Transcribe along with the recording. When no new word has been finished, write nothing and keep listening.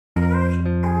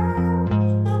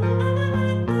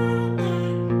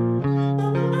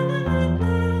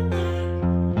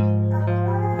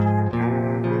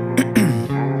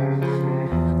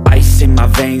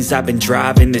chains. I've been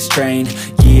driving this train,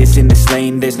 years in this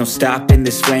lane, there's no stopping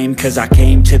this flame. Cause I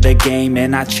came to the game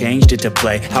and I changed it to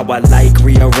play how I like,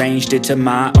 rearranged it to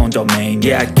my own domain.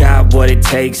 Yeah, I got what it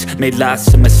takes, made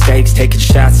lots of mistakes, taking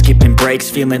shots, skipping breaks,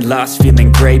 feeling lost,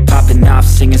 feeling great, popping off,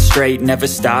 singing straight, never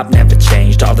stopped, never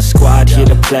changed. All the squad here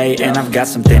to play, and I've got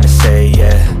something to say,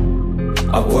 yeah.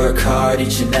 I work hard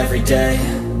each and every day,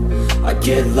 I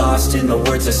get lost in the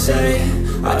words I say.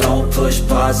 I don't push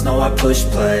pause, no, I push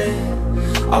play.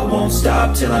 I won't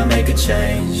stop till I make a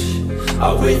change.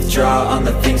 I withdraw on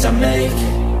the things I make,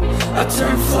 I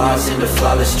turn flaws into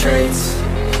flawless traits.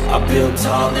 I build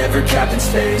tall, never capped in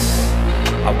space.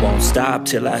 I won't stop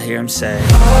till I hear him say,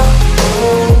 oh,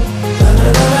 oh, la,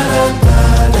 la, la, la,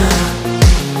 la,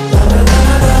 la, la, la, la,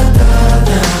 la, la, la,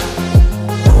 la.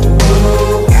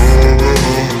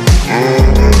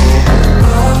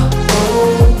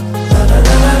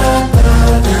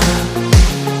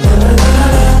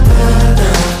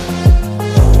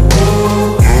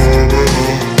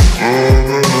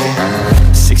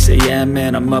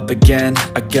 And I'm up again.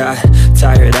 I got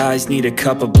tired eyes, need a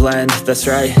cup of blend. That's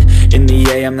right, in the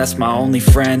AM, that's my only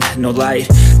friend. No light,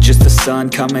 just the sun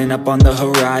coming up on the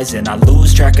horizon. I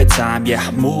lose track of time, yeah,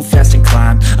 I move fast and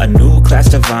climb a new class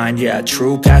divine, yeah,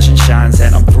 true passion shines.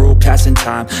 And I'm through passing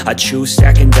time, I choose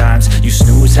stacking dimes. You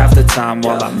snooze half the time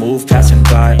while I move passing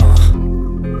by.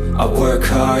 I work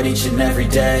hard each and every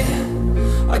day,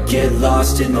 I get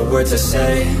lost in the words I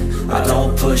say. I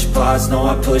don't push pause, no,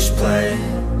 I push play.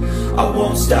 I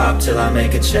won't stop till I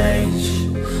make a change.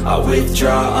 I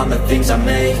withdraw on the things I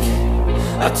make,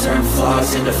 I turn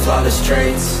flaws into flawless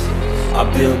traits. I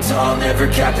build tall, never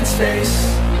capped in space.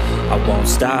 I won't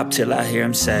stop till I hear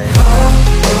him say, oh,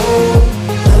 oh,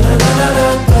 la, la, la,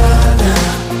 la, la, la,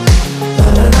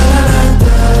 la, la, la, la, la,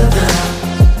 la.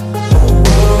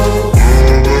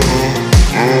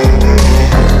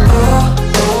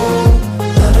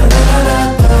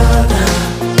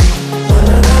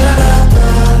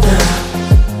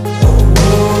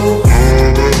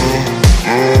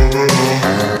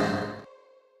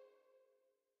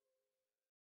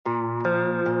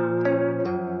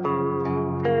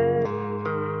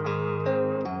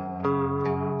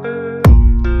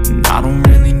 I don't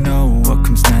really know what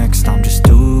comes next, I'm just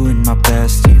doing my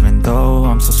best, even though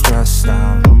I'm so stressed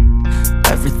out.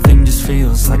 Everything just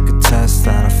feels like a test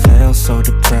that I fail, so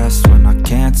depressed when I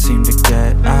can't seem to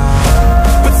get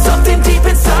out. But something deep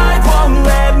inside won't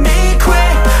let me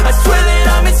quit. I swear that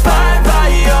I'm inspired by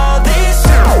all this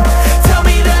shit. Tell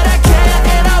me that I can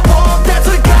and I won't, that's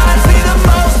what guides me the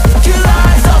most. Your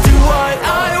lies, I'll do what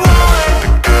I want.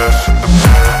 The gas in the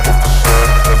back of the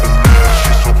sun, heavenly,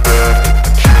 she's so bad.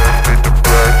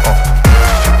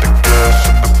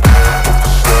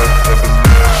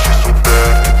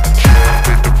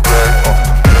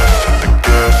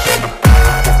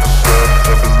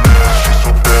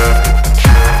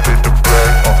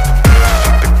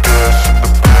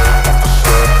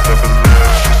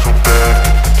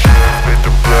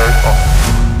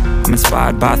 I'm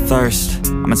inspired by thirst,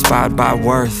 I'm inspired by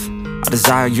worth. I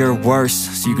desire your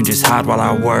worst, so you can just hide while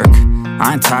I work.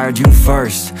 I ain't tired, you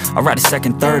first. I'll write a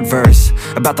second, third verse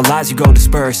about the lies you go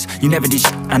disperse. You never did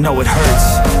shit, I know it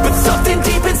hurts. But something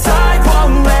deep inside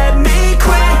won't let me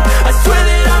quit. I swear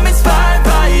that I'm inspired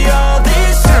by all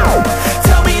this shit.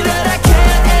 Tell me that I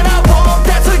can and I won't,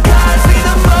 that's what guides me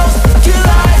the most. Your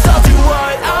lies, I'll do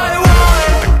what I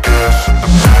want. The gas in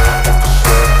the back of the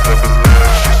sun,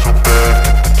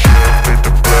 heavenly,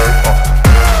 she's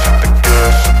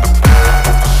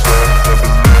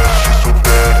so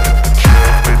bad.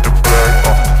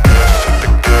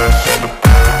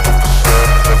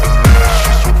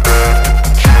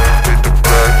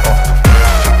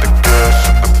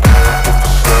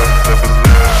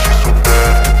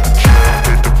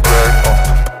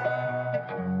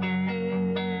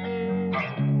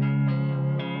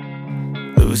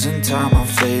 Losing time, I'm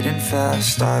fading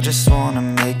fast. I just wanna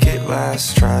make it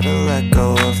last. Try to let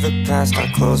go of the past. I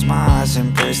close my eyes,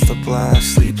 embrace the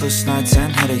blast. Sleepless nights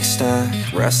and headache stack.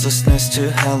 Restlessness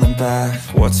to hell and back.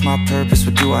 What's my purpose,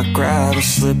 what do I grab? A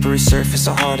slippery surface,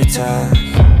 a heart attack.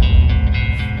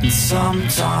 And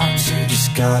sometimes you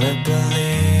just gotta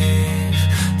believe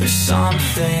there's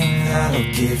something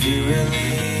that'll give you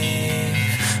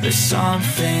relief. There's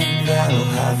something that'll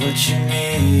have what you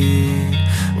need,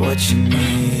 what you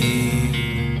need.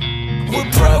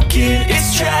 We're broken,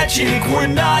 it's tragic, we're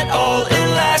not all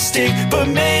elastic, but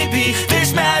maybe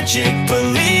there's magic.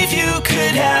 Believe you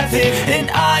could have it, and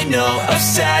I know of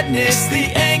sadness, the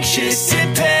anxious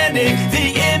and panic,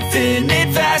 the infinite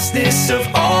vastness of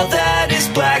all that is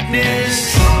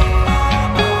blackness. So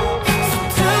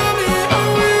tell me,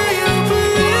 oh, will you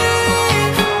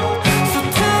believe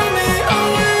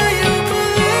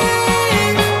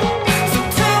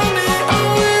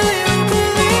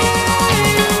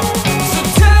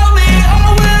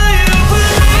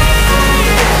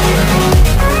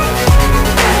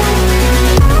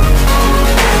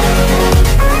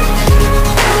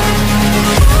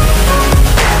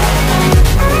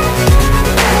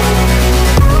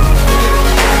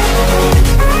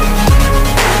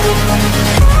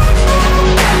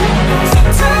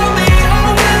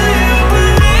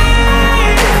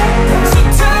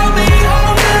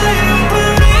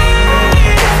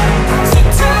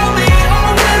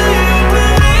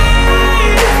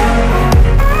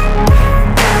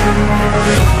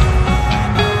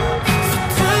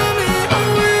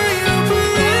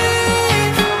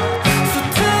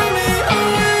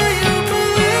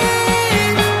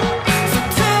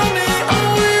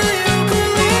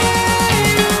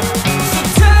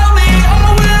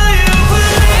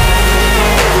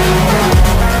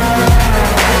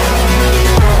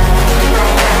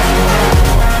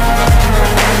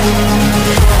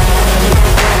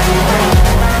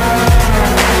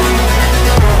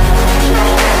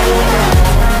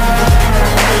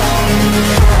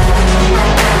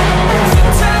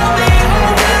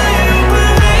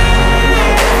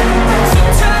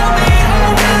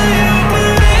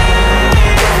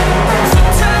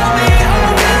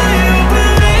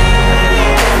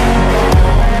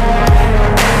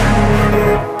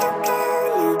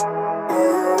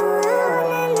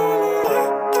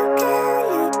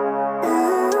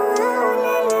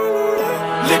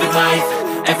Living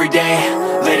life, everyday,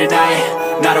 late at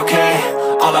night, not okay.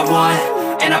 All I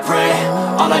want, and I pray,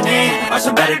 all I need are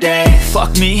some better days.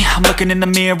 Fuck me, I'm looking in the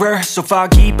mirror, so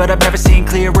foggy, but I've never seen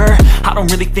clearer. I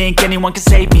don't really think anyone can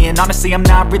save me, and honestly I'm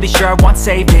not really sure I want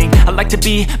saving. I like to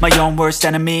be my own worst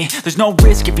enemy. There's no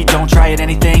risk if you don't try at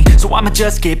anything, so I'ma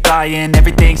just keep buying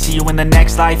everything. See you in the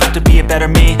next life, have to be a better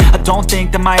me. I don't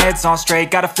think that my head's on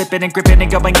straight, gotta flip it and grip it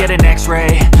and go and get an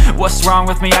x-ray. What's wrong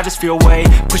with me? I just feel weight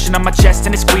pushing on my chest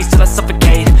and it squeezes till I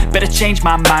suffocate. Better change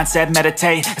my mindset,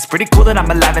 meditate. It's pretty cool that I'm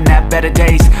alive and have better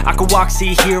days. I could walk,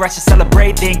 see, hear, I should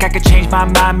celebrate. Think I could change my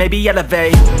mind, maybe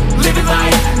elevate. Living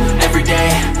life,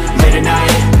 everyday, late at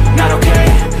night, not okay.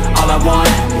 All I want,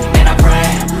 and I pray,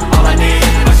 all I need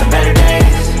are some better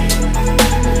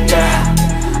days.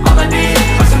 Yeah, all I need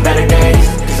are some better days.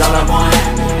 Cause all I want,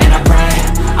 and I pray,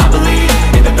 I believe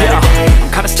in the better days.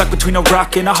 I'm kinda stuck between a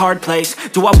rock and a hard place.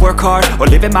 Do I work hard or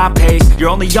live at my pace? You're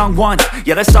only young once,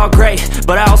 yeah that's all great,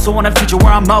 but I also want a future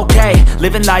where I'm okay.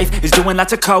 Living life is doing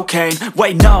lots of cocaine.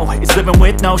 Wait no, it's living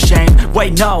with no shame.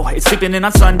 Wait no, it's sleeping in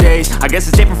on Sundays. I guess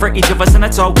it's different for each of us and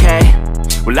that's okay.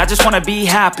 Well I just wanna be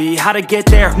happy, how to get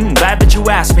there? Glad that you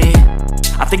asked me.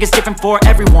 I think it's different for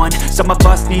everyone. Some of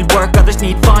us need work, others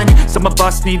need fun. Some of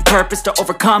us need purpose to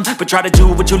overcome. But try to do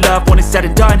what you love when it's said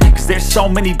and done. Cause there's so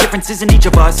many differences in each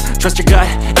of us. Trust your gut,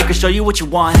 it can show you what you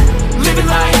want. Living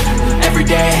life,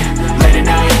 everyday, late at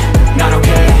night, not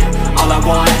okay. All I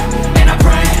want, and I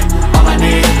pray, all I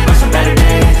need are some better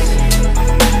days.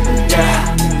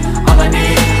 Yeah, all I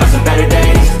need are some better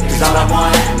days. Cause all I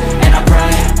want, and I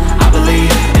pray, I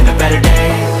believe in the better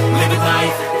days. Living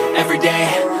life, everyday,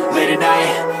 late at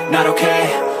night, not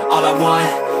okay. All I want,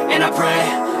 and I pray,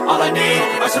 all I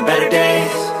need are some better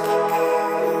days.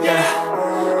 Yeah,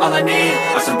 all I need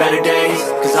are some better days.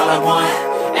 Cause all I want,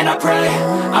 and I pray,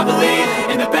 I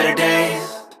believe in the better days.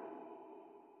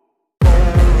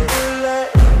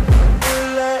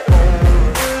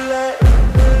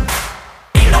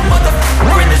 Ain't no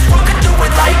motherfucker in this world could do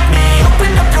it like me.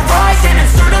 Open up your eyes and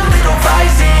insert a little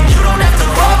rising. You don't have to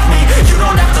love me, you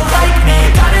don't have to like me.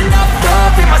 Got enough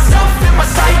love in myself, in my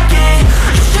psyche.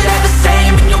 You should have the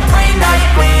same in your brain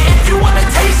nightly. If you wanna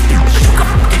taste me, you can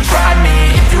fucking try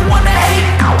me. If you wanna hate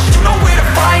me, you know where to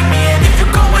find me. And if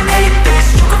you're going hate this,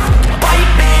 you can fucking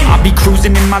bite me. I'll be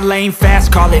cruising in my lane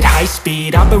fast, call it high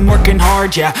speed. I've been working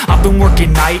hard, yeah, I've been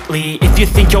working nightly. If you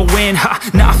think you'll win, ha,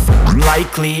 not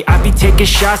likely. I be taking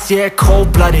shots, yeah,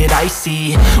 cold-blooded,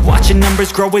 icy. Watching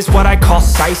numbers grow is what I call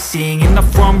sightseeing. In the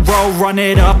front row, run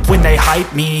it up when they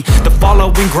hype me. The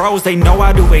following grows, they know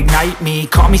how to ignite me.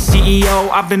 Call me CEO,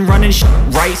 I've been running shit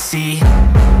right, see.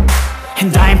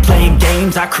 And I ain't playing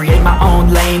games, I create my own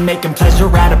lane. Making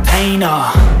pleasure out of pain,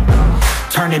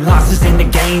 turning losses into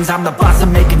gains. I'm the boss,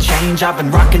 I'm making change. I've been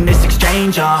rocking this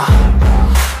exchange,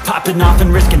 popping off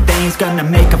and risking things. Gonna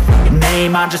make a fucking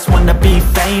name, I just wanna be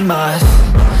famous.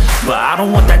 But I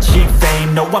don't want that cheap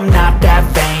fame, no I'm not that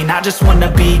vain. I just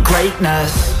wanna be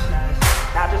greatness.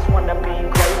 I just wanna be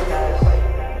greatness.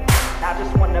 I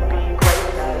just wanna be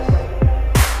greatness.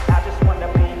 I just wanna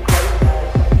be greatness.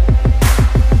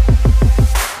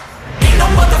 Ain't no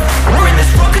motherfucker in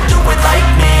this world could do it like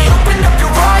me. Open up your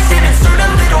eyes and insert a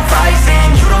little rising.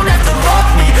 You don't have to love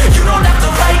me, you don't have to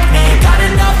like me. Got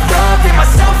enough love in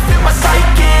myself, in my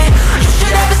psyche. You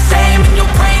should have the same in your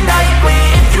brain nightly.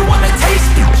 If you wanna taste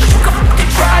me, you can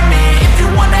fucking try me. If you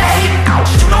wanna hate me,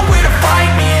 you know where to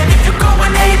find me. And if you're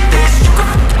going hate this, you can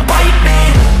fucking bite me.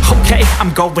 Okay,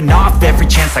 I'm going off every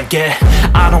chance I get.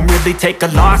 I don't really take a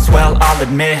loss, well, I'll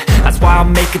admit. That's why I'll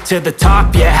make it to the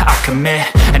top, yeah, I commit.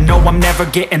 And no, I'm never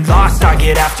getting lost, I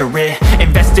get after it.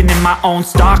 Investing in my own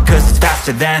stock, cause it's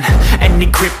faster than any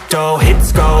crypto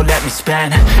hits go, let me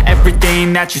spend.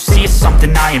 Everything that you see is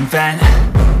something I invent.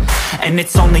 And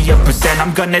it's only a percent.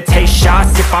 I'm gonna take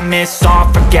shots. If I miss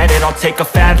all, forget it. I'll take a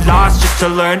fat loss just to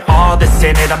learn all that's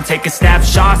in it. I'm taking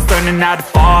snapshots, learning how to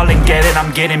fall and get it.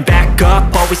 I'm getting back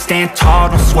up, always stand tall,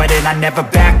 don't sweat it. I never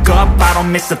back up, I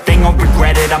don't miss a thing or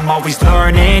regret it. I'm always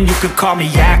learning, you could call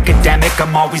me academic.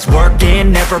 I'm always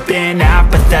working, never been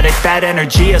apathetic. That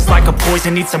energy is like a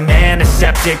poison, needs some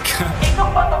antiseptic. Ain't no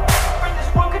motherfucker in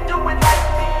this world could do it like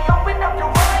me. Open up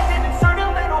your eyes and insert a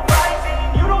little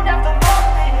rising. You don't have to love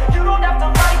me, you don't have to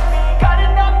like me. Got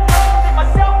enough love in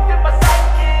myself, in my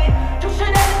psyche. You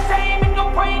should have the same in your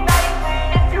brain nightly.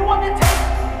 If you wanna taste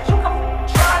me, you can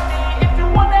try me. If you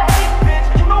wanna hate bitch,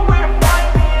 you know where to find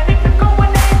me. And if you're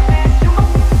going hate this, you can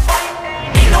fight me.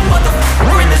 Ain't no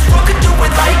motherfucker in this world could do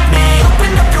it like me.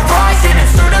 Open up your eyes and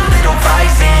insert a little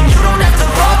rising. You don't have to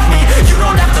love me, you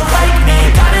don't have to like me.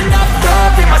 Got enough love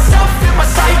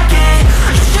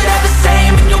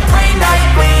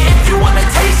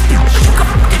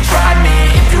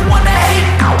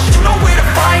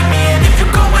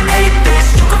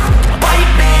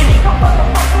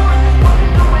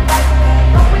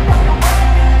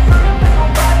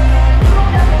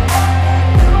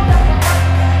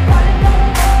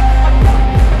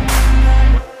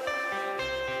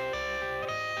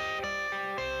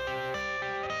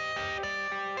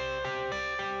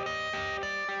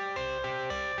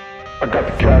I got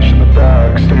the cash in the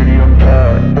bag, stadium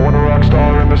packed. Born a rock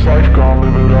star in this life, gonna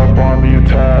live it up on the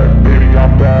attack. Baby,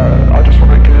 I'm bad, I just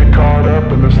wanna get caught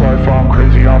up in this life. I'm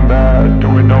crazy, I'm mad,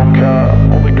 doing no cap.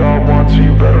 Only God wants, so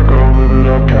you better go live it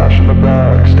up. Cash in the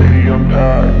bag, stadium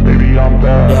packed. Baby, I'm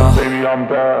bad, baby, I'm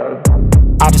bad.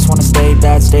 I just wanna stay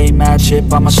bad, stay mad.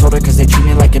 Chip on my shoulder cause they treat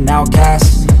me like an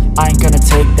outcast. I ain't gonna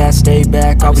take that, stay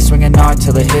back. I'll be swinging hard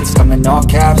till the hits come in all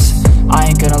caps. I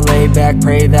ain't gonna lay back,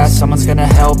 pray that someone's gonna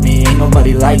help me. Ain't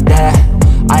nobody like that.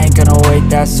 I ain't gonna wait,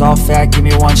 that's all fact. Give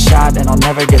me one shot and I'll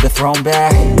never get the throne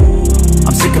back.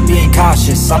 I'm sick of being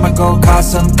cautious, I'ma go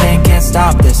cause something, can't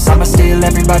stop this. I'ma steal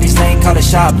everybody's lane, call it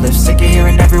shoplift. Sick of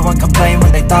hearing everyone complain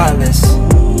when they thoughtless.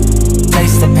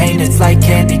 Taste the pain, it's like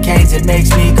candy canes. It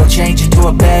makes me go change into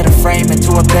a better frame,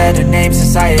 into a better name.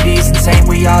 Society's insane,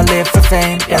 we all live for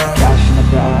fame, yeah. Cash in the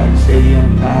bag,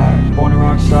 stadium packed. Born a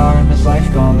rock star in this life,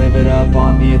 gonna live it up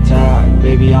on the attack.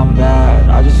 Baby, I'm bad,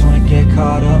 I just wanna get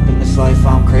caught up in this life.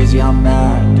 I'm crazy, I'm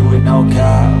mad, do it no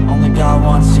cap. Only God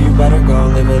wants, so you better go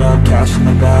live it up. Cash in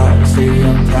the bag,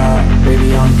 stadium packed.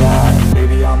 Baby, I'm bad,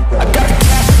 baby, I'm bad. I got the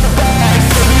cash in the bag,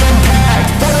 stadium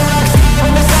packed. Born a rock star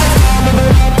in this life, gonna live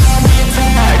it up.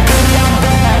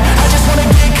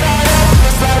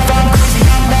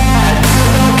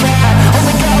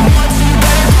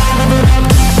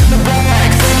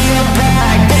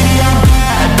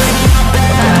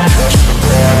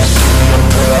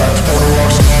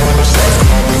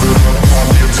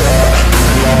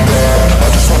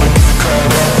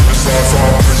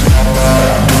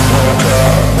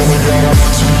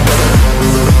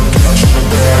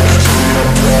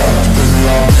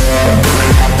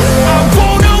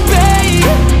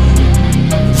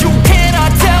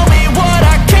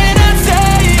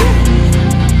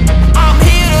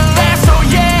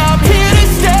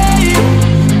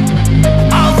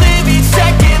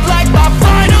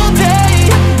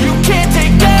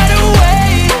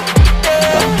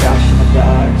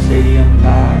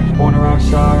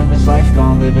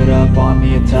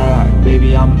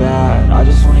 Baby, I'm bad, I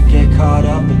just wanna get caught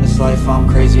up in this life. I'm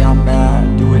crazy, I'm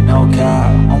mad, do it no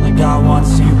cap. Only God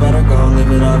wants, so you better go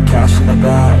live it up. Cash in the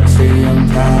bag, stadium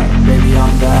packed. Baby,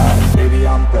 I'm bad, baby,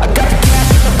 I'm bad. I got the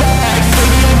cash in the bag,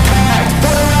 stadium packed.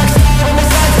 Born a rock star in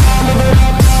this life, I'll live it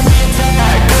up on the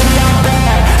attack. Baby, I'm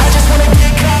bad, I just wanna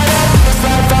get caught up in this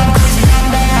life. I'm crazy, I'm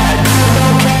mad, do it no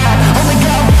cap. Only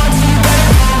God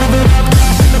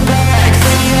wants,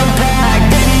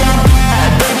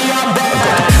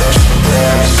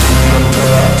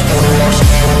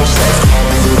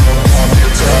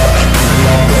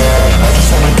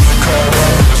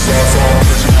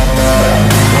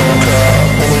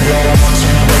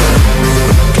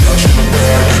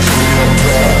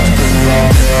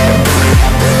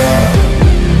 so you better go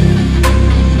live it up. Cash in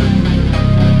the bag, stadium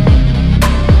packed.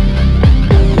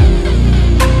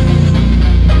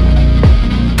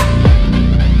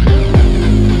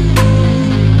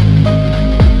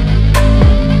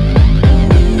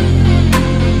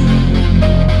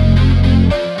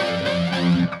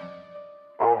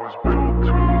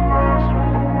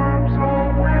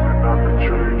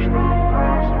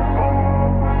 I'm bad,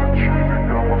 baby, I'm bad.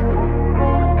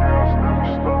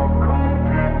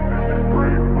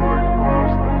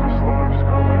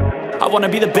 I wanna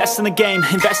be the best in the game,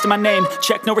 invest in my name.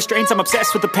 Check no restraints, I'm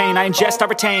obsessed with the pain. I ingest, I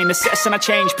retain, assess and I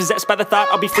change. Possessed by the thought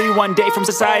I'll be free one day from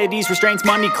society's restraints.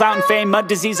 Money, clout and fame, mud,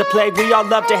 disease, a plague. We all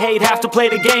love to hate, have to play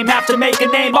the game, have to make a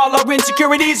name. All our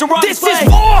insecurities are on display. This is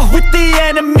war with the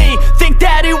enemy, think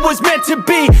that it was meant to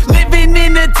be. Living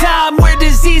in a time where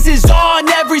disease is on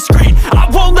every screen. I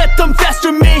won't let them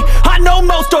fester me, I know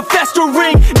most are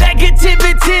festering.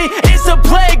 Negativity is a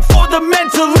plague for the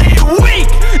mentally weak.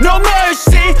 No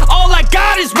mercy, all I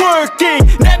got is working.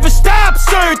 Never stop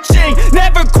searching,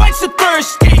 never quench the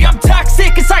thirsty. I'm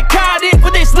toxic and psychotic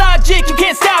with this logic, you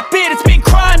can't stop it. It's been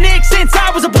chronic since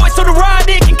I was a boy, so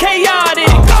neurotic and chaotic.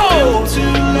 I'm built to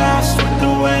last with the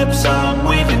webs I'm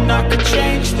weaving. I could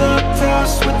change the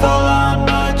past with all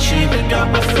I'm achieving.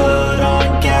 Got my foot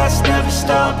on gas, never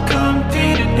stop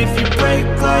competing. If you break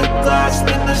like glass,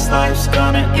 then this life's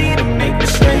gonna eat 'em. Make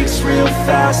mistakes real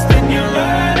fast, then you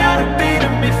learn how to beat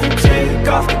 'em. If you take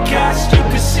off the cast, you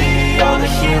can see all the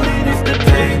healing. If the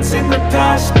pain's in the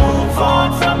past, move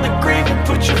on from the grieving.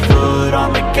 Put your foot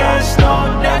on the gas,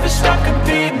 no, never stop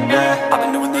competing, yeah. I've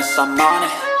been doing this, I'm on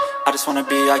it, I just wanna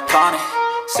be iconic.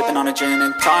 Sipping on a gin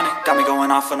and tonic, got me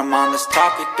going off when I'm on this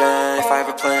topic, yeah. If I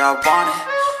ever play, I want it,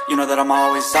 you know that I'm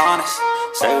always honest.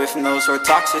 Stay away from those who are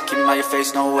toxic, keep them out your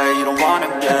face, no way, you don't want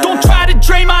them, yeah. Don't try to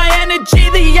drain my energy,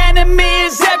 the enemy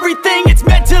is everything. It's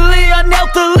mentally,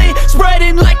 unhealthily,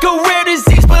 spreading like a rare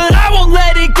disease. But I won't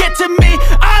let it get to me,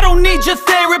 I don't need your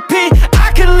therapy.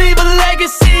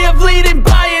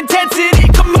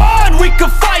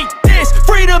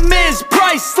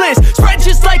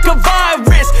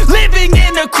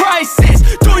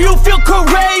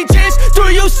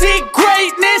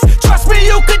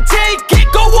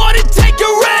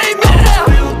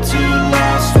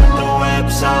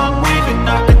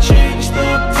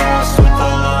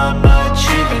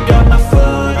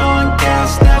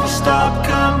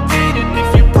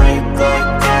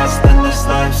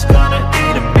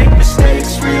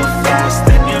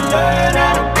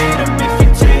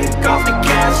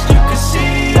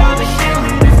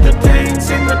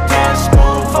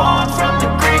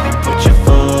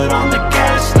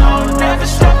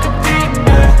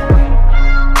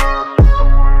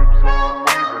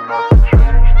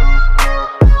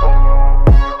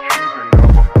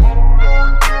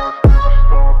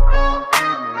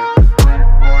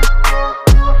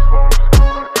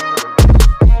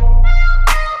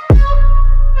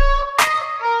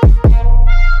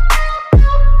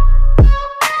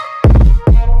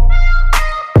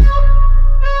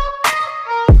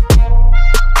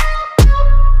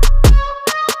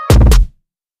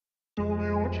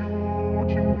 I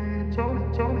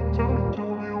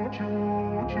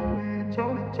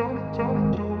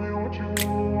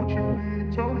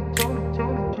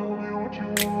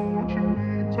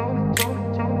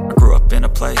grew up in a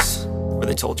place where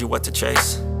they told you what to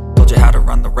chase, told you how to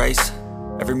run the race.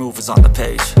 Every move was on the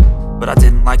page, but I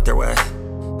didn't like their way.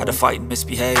 Had to fight and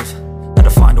misbehave, had to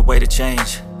find a way to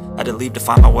change, had to leave to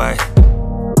find my way.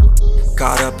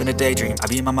 Caught up in a daydream, I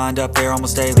beat my mind up there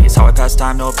almost daily. It's how I pass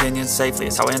time, no opinions safely.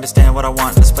 It's how I understand what I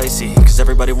want in this place, see. Cause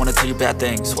everybody wanna tell you bad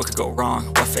things, what could go wrong,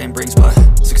 what fame brings. But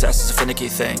success is a finicky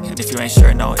thing, and if you ain't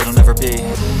sure, no, it'll never be.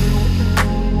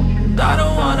 And I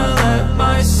don't wanna let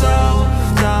myself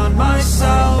down,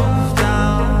 myself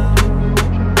down.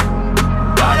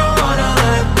 I don't wanna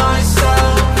let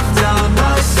myself down,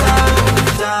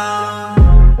 myself down.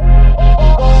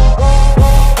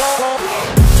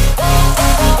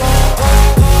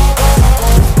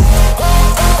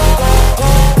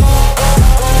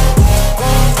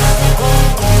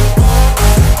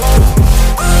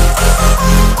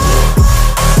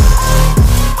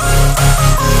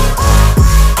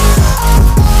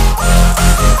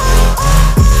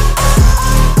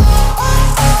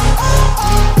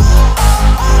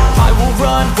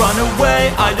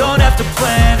 I don't have to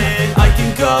plan it, I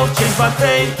can go change my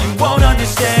fate. You won't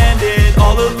understand it,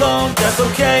 all alone, that's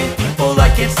okay. People I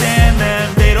can't stand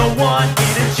them, they don't want me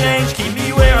to change. Keep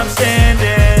me where I'm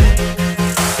standing,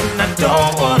 and I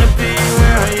don't wanna be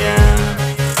where I am.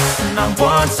 And I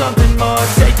want something more,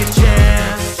 take a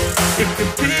chance. It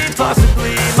could be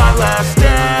possibly my last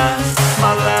dance,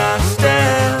 my last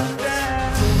dance.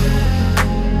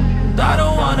 And I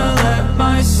don't wanna let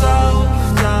myself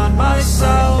down,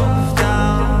 myself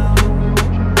down.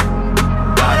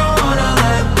 I don't wanna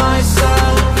let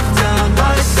myself down,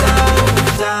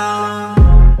 myself down.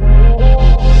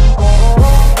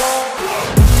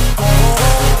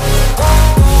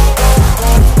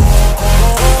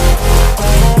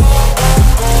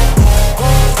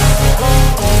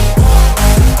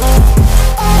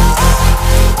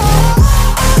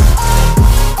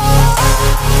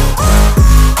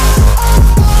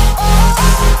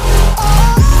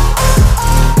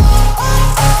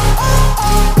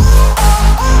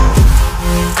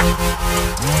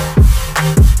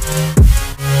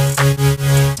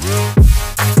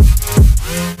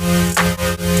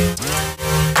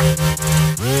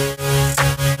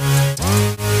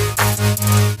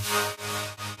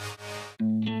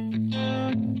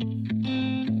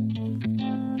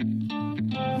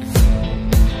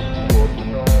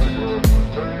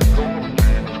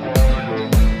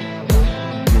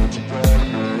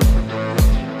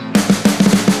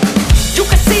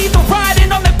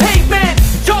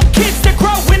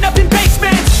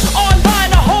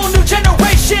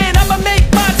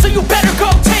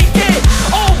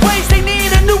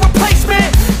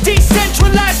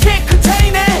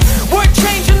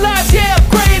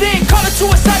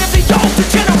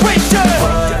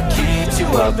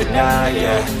 But now,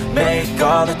 yeah, make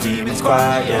all the demons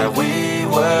quiet, yeah. We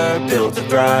were built to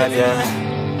thrive, yeah.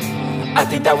 I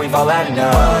think that we've all had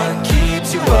enough. What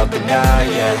keeps you up at night,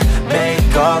 yeah.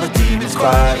 Make all the demons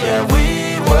quiet, yeah.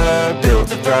 We were built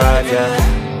to thrive, yeah.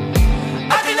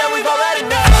 I think that we've all had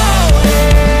enough. Oh,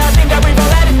 yeah, I think that we've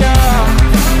all had enough.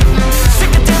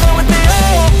 Sick of dealing with the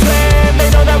old plan. They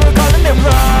know that we're calling it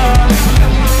wrong.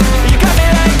 You got me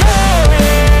like, oh,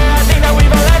 yeah, I think that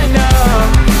we've all had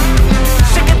enough.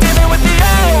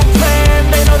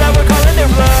 They know that we're calling it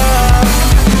love.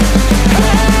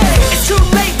 Hey, it's too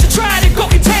late to try to go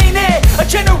contain it. A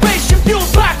generation fueled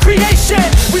by creation.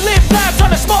 We live lives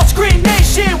on a small screen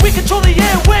nation. We control the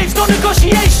airwaves, no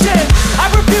negotiation. I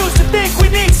refuse to think we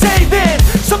need saving.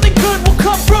 Something good will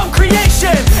come from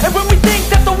creation. And when we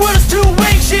think that the world is too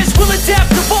anxious, we'll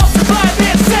adapt, evolve, survive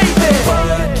and save it.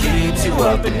 What keeps you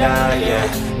up at night,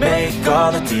 yeah. Make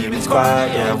all the demons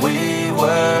quiet, yeah. We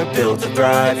were built to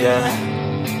thrive, yeah.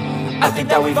 I think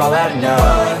that we've all had enough.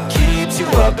 What keeps you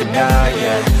up at night,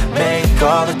 yeah. Make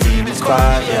all the demons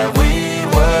quiet, yeah. We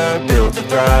were built to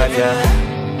thrive, yeah.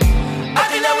 I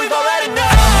think that we've all had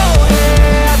enough. Oh,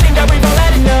 yeah, I think that we've all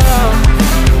had enough.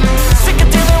 Sick of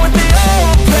dealing with the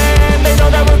old plan. They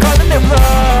know that we're calling it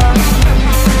wrong.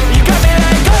 You got me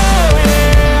like, oh,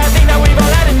 yeah, I think that we've all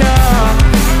had enough.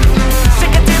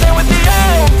 Sick of dealing with the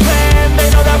old plan. They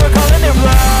know that we're calling it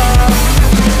wrong.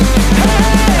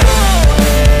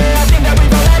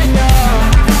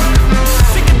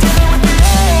 Sick of dealing with the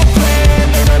old plan.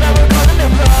 They know that we're calling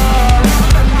it wrong.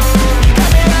 You got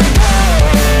me like, oh.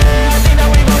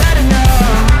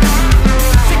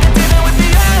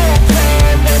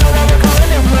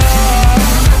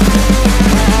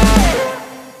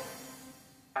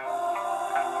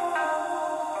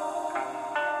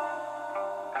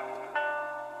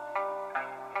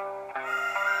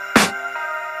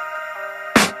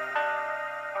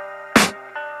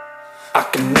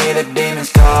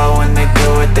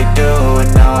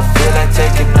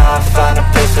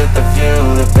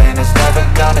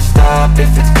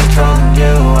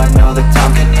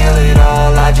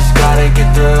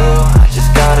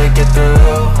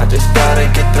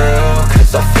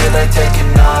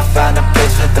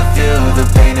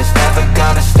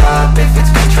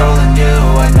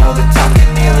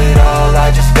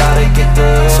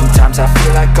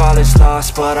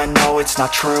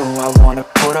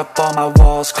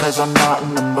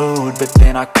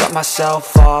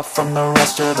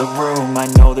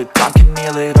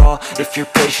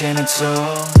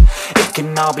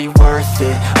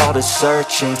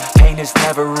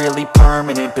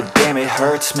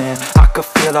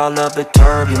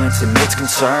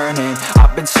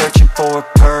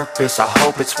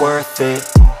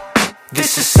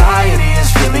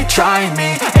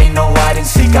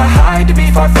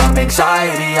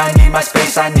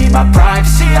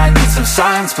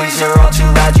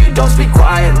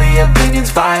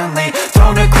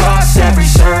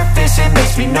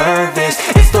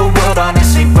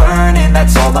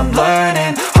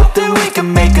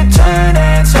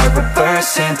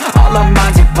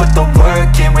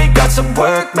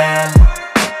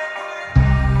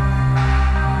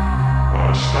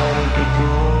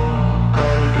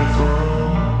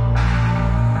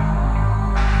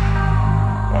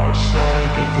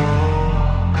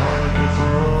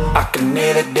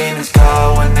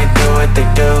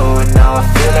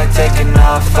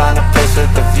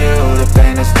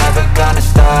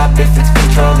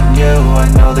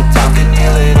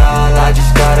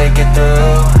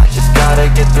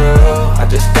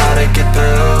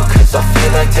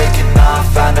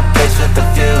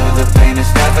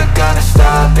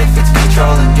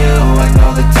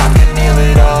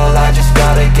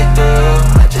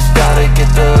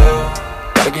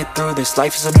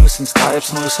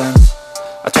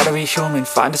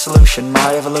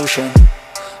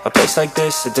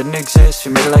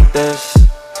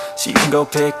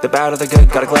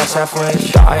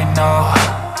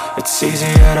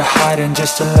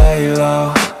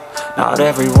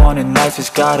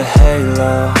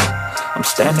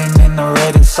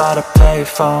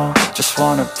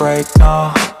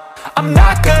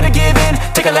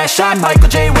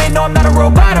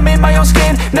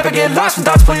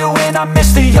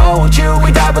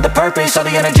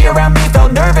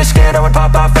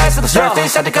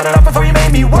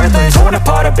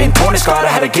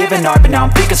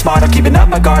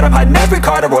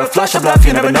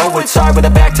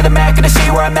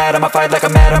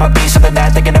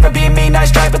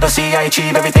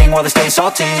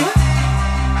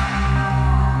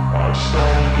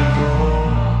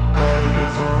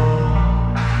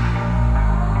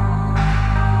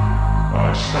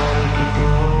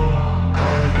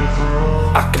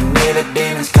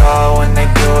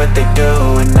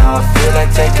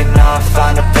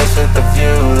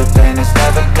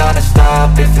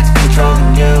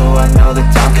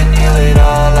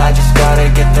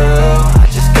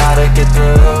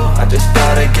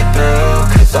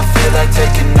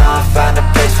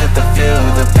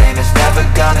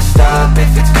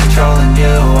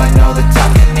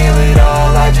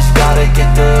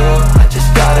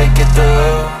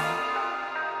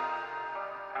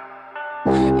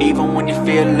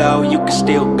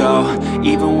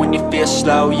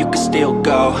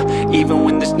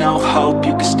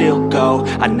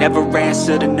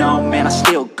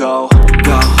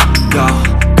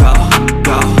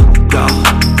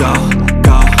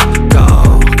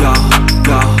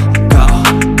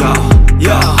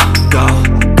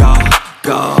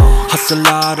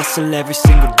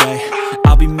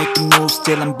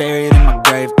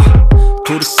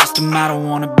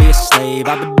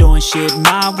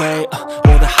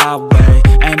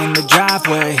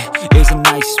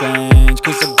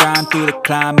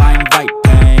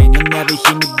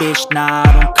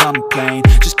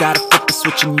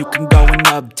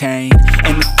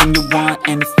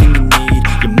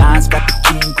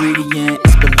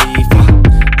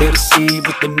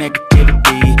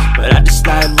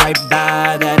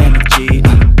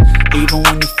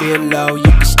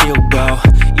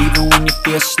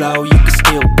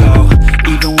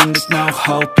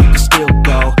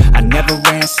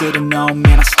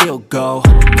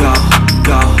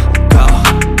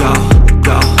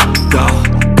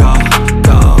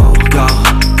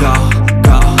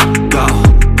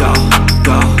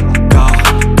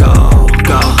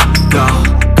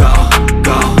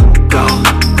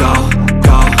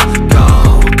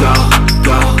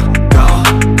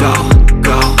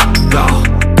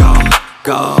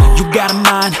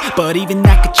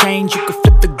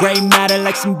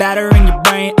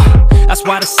 That's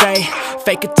why they say,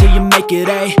 fake it till you make it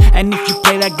A. And if you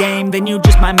play that game, then you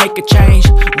just might make a change.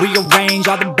 Rearrange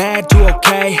all the bad to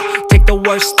okay. Take the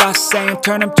worst thoughts saying,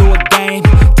 turn them to a game.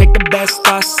 Take the best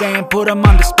thoughts saying, put them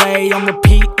on display. On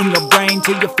repeat in your brain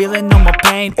till you're feeling no more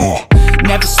pain.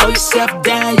 Never slow yourself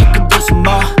down, you can do some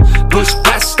more. Push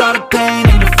past all the pain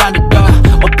and you'll find a door.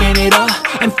 Open it up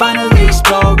and finally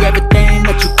explore everything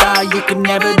that you thought you could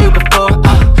never do before.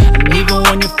 And even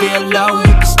when you feel low,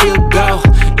 you can still go.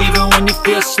 Even when you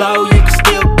feel slow, you can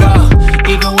still go.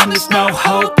 Even when there's no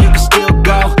hope, you can still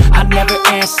go. I never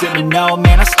answer to no,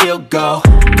 man, I still go.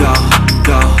 Go,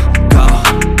 go, go,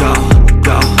 go, go,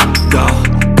 go, go,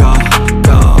 go,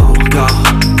 go, go,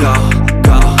 go, go,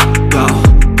 go,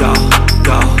 go,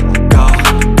 go,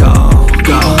 go,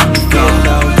 go, go,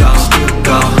 low, go, still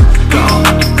go, go,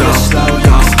 go, slow,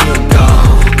 go, still go,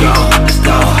 go, there's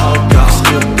no hope, go,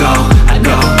 still go. I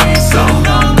never answer to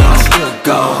no, man, I still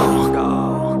go.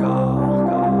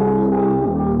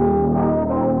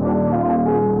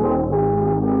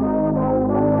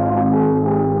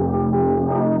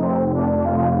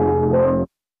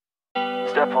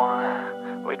 Step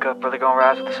 1, wake up early, gonna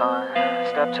rise with the sun.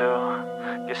 Step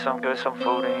 2, get some good, some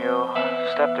food in you.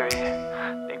 Step 3,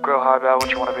 think real hard about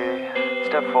what you wanna be.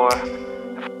 Step 4,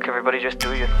 fuck everybody, just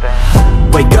do your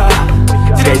thing. Wake up,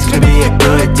 today's gonna be a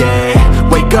good day.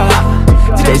 Wake up,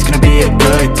 today's gonna be a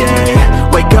good day.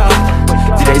 Wake up,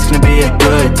 today's gonna be a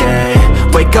good day.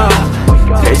 Wake up,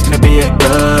 today's gonna be a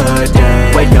good day.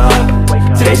 Wake up,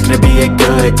 today's gonna be a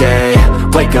good day.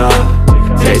 Wake up,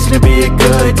 today's gonna be a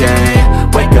good day.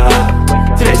 Wake up,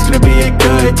 today's gonna be a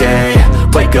good day.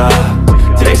 Wake up,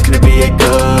 today's gonna be a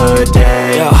good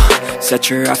day. Yo, set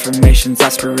your affirmations,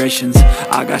 aspirations.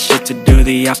 I got shit to do,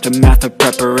 the aftermath of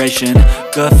preparation.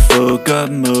 Good food,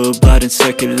 good mood, blood in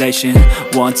circulation.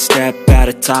 One step at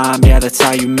a time, yeah, that's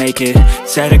how you make it.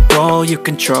 Set a goal you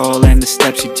control and the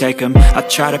steps you take them. I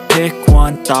try to pick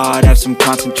one thought, have some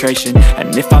concentration.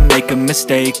 And if I make a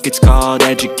mistake, it's called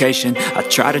education. I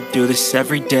try to do this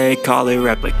every day, call it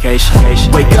replication.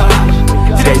 Wake up,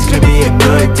 today's gonna be a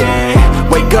good day.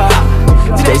 Wake up,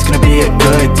 today's gonna be a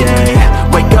good day.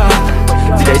 Wake up,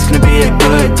 today's gonna be a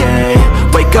good day.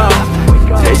 Wake up,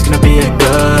 today's gonna be a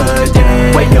good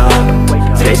day. Wake up,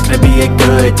 today's gonna be a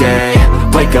good day.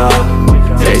 Wake up,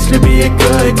 today's gonna be a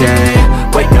good day.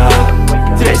 Wake up,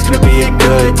 today's gonna be a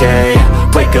good day.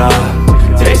 Wake up,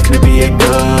 today's gonna be a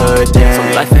good day. So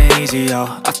life ain't easy, yo,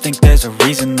 I think there's a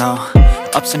reason though.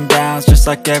 Ups and downs, just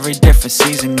like every different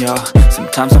season, yo.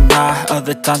 Sometimes I'm high,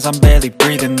 other times I'm barely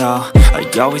breathing, though.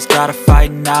 You always gotta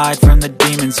fight and hide from the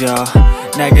demons, yo.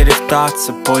 Negative thoughts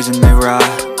are poison, they rot.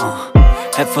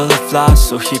 Head full of flies,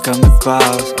 so here come the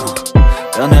clouds.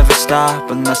 They'll never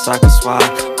stop unless I can swap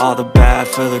all the bad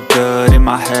for the good in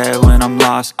my head when I'm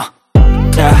lost.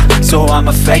 Yeah, so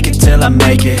I'ma fake it till I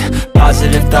make it.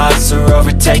 Positive thoughts are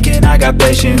overtaken, I got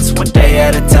patience. One day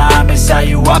at a time is how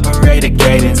you operate a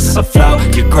cadence. A flow,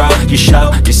 you grow, you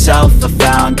show yourself a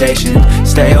foundation.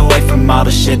 Stay away from all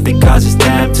the shit that causes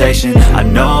temptation. I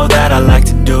know that I like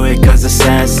to do it cause it's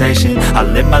sensation. I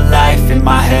live my life in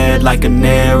my head like a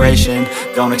narration.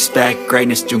 Don't expect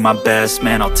greatness, do my best,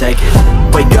 man, I'll take it.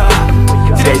 Wake up,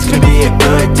 today's gonna be a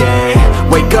good day.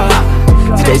 Wake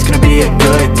up, today's gonna be a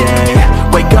good day.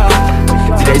 Wake up,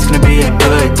 today's gonna be a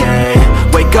good day.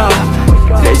 Wake up,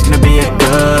 today's gonna be a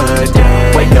good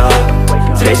day. Wake up,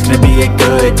 today's gonna be a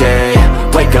good day.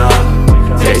 Wake up,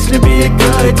 today's gonna be a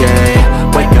good day.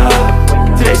 Wake up,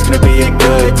 today's gonna be a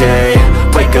good day.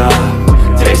 Wake up,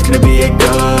 today's gonna be a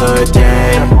good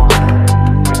day.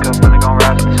 Wake up early, gonna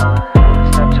rise with the sun.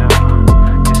 Step 2,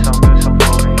 get some good, some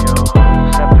food in you.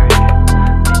 Step 3,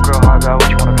 think real hard about what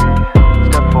you wanna be.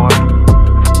 Step 4,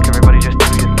 everybody just do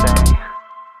your thing.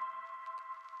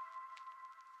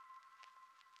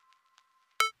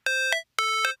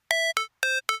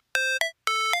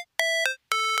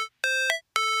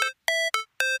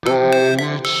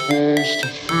 How it's supposed to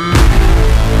feel.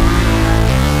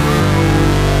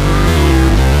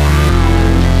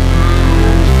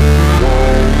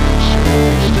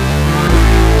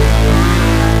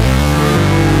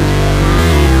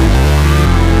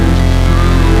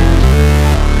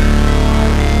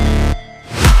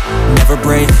 Never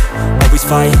break, always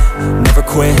fight, never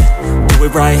quit, do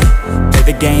it right, play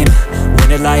the game,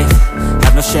 win it life,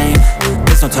 have no shame,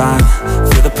 there's no time,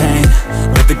 feel the pain,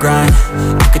 live the grind,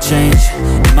 I could change,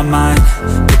 in my mind,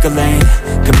 pick a lane,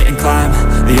 commit and climb,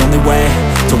 the only way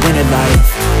to win it life.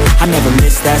 I never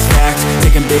miss, that's fact,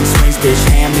 taking big swings, bitch,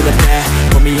 hand me the bat,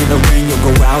 put me in the ring, you'll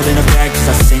go out in a bag, cause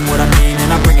I sing what I mean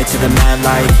and I bring it it to the mad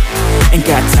light. Ain't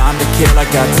got time to kill, I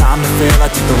got time to feel. I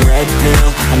took the red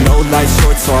pill, I know life's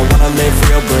short so I wanna live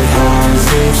real. But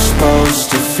how's it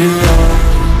supposed to feel?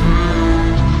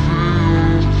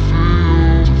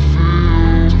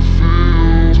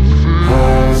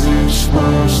 How's it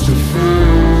supposed to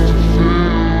feel?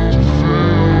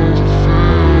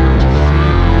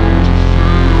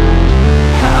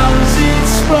 How's it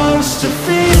supposed to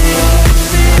feel?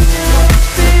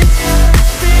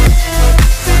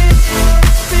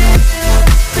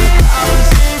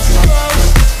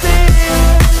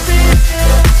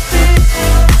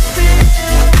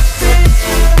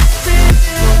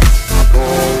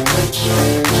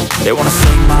 They wanna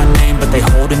say my name, but they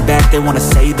holding back. They wanna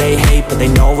say they hate, but they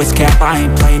know it's cap. I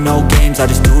ain't play no games, I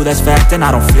just do that's fact. And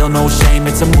I don't feel no shame,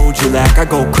 it's a mood you lack. I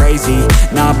go crazy,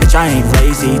 nah bitch I ain't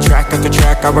lazy. Track after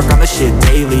track, I work on the shit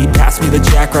daily. Pass me the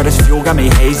jack, right as fuel, got me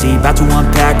hazy. About to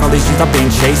unpack all these things I've been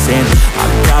chasing.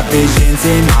 I've got visions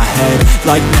in my head,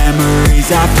 like memories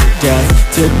after death.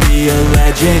 To be a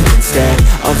legend instead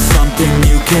of something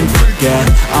you can forget.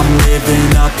 I'm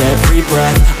living up every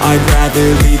breath, I'd rather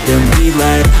lead than be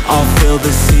led. I'll fill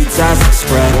the seats as I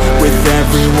spread with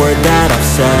every word that I've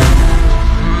said.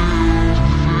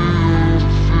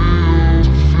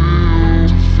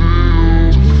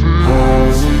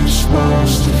 How's it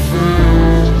supposed to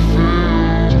feel?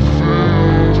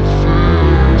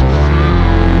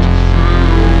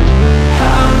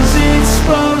 How's it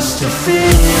supposed to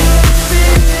feel?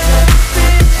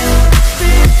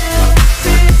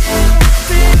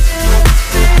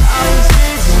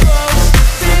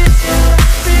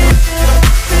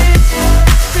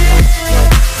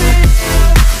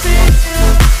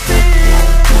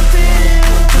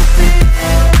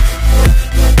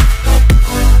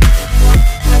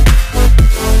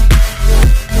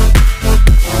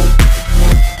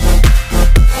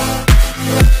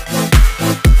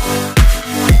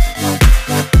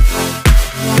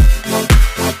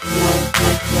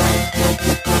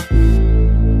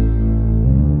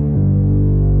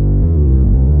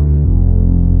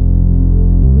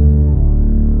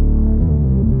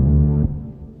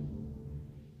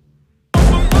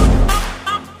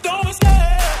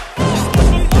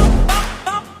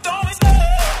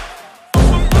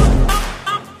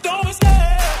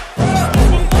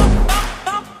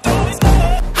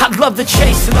 Love the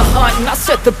chase and the hunt, and I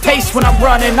set the pace when I'm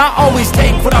running. I always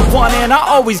take what I want and I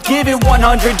always give it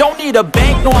 100. Don't need a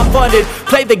bank, no I'm funded.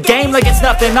 Play the game like it's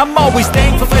nothing, I'm always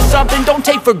thankful for something. Don't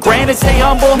take for granted, stay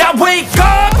humble. Now wake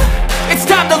up, it's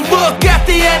time to look at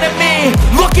the enemy.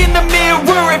 Look in the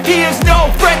mirror if he is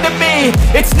no friend to me.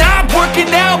 It's not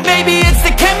working out, maybe it's the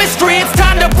chemistry. It's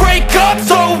time to break up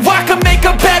so I can make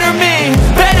a better me.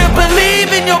 Better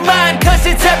believe in your mind, cause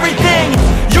it's everything.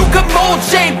 You can mold,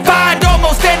 shape, find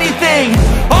almost anything.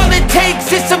 All it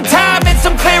takes is some time and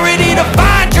some clarity to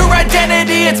find your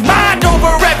identity. It's mind over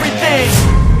everything.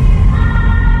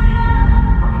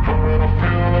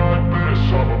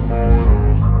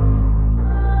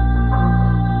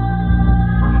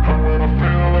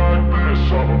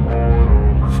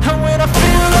 And when I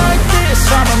feel like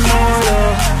this, I'm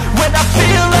immortal. When I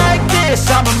feel like this,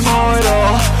 I'm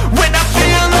immortal. When I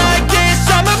feel like this,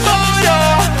 I'm immortal.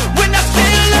 When I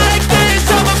feel like this,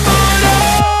 I'm immortal.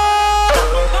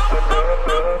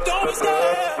 Don't be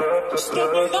scared. Just give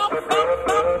me up.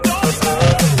 Don't be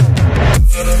scared.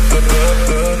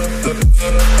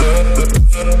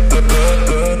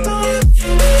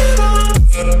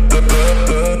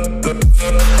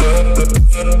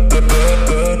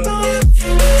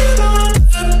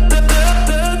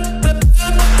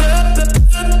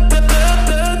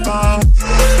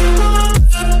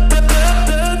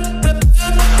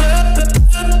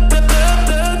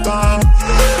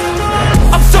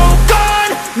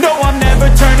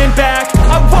 Back.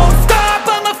 I won't stop,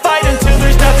 I'ma fight until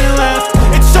there's nothing left.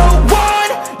 It's so on,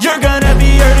 you're gonna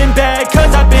be hurting bad,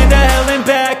 cause I've been to hell and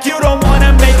back. You don't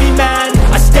wanna make me mad,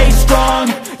 I stay strong,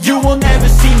 you will never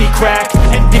see me crack.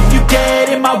 And if you get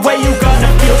in my way, you're gonna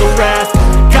feel the wrath.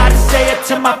 Gotta say it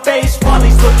to my face while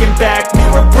he's looking back.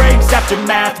 Mirror breaks after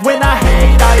math, when I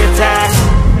hate I attack.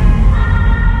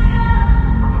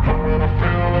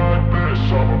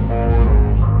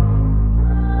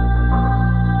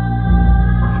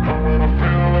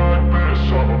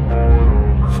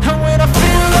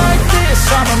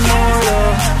 I'm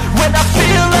immortal. When I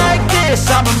feel like this,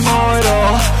 I'm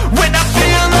immortal. When I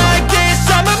feel like this,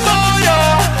 I'm immortal.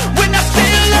 When I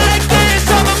feel like this,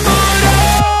 I'm immortal.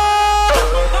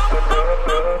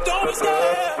 Don't be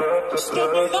scared. Just give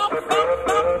me up.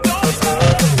 Don't be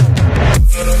scared.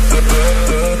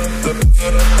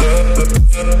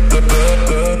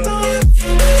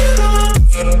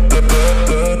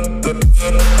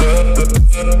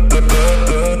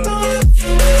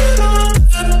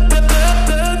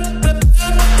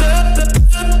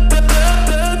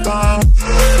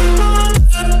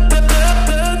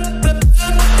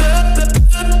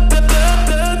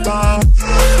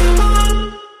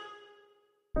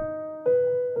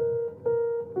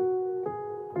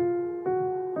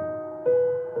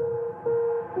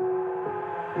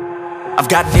 I've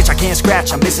got an itch I can't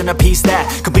scratch, I'm missing a piece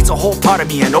that completes a whole part of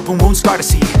me, an open wound scar to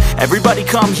see. Everybody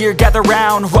come here, gather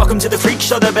round, welcome to the freak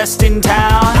show, the best in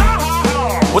town.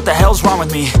 What the hell's wrong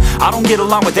with me? I don't get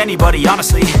along with anybody,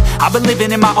 honestly. I've been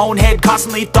living in my own head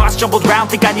constantly, thoughts jumbled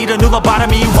round, think I need a new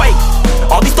lobotomy. Wait,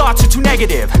 all these thoughts are too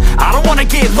negative, I don't wanna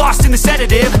get lost in the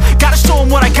sedative. Gotta show them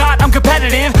what I got, I'm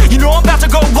competitive. You know I'm about to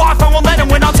go off, I won't let them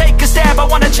win, I'll take a stab. I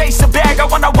wanna chase a bag, I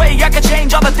want a way I can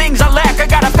change all the things I lack. I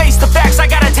gotta face the facts, I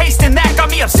got a taste in that. Got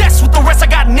me obsessed with the rest, I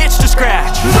got an itch to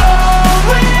scratch.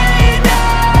 Going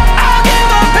down, I'll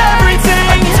give up everything.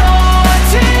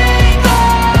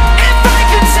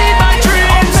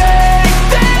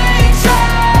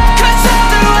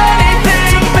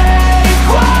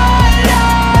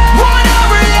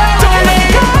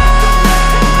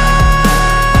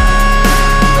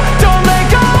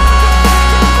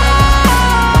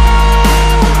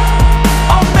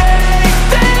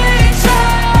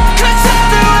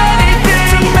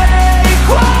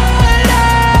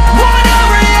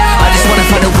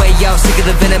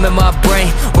 The venom in my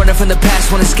brain, running from the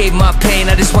past, wanna escape my pain.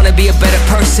 I just wanna be a better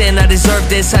person, I deserve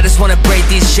this, I just wanna break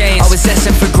these chains. Always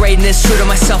asking for greatness, true to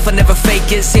myself, I never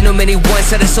fake it. Seen too many once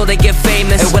that I so they get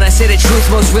famous. And when I say the truth,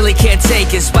 most really can't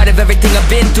take it. In spite of everything I've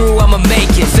been through, I'ma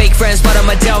make it. Fake friends, but on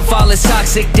my downfall is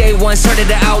toxic. Day one, started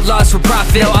the outlaws for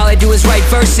profit. Now all I do is write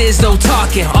verses, no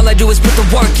talking. All I do is put the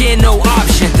work in, no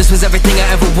option. This was everything I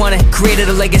ever wanted, created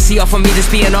a legacy off of me just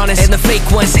being honest. And the fake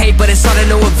ones hate, but it's all to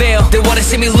no avail. They wanna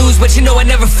see me lose, but you know I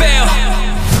never fail.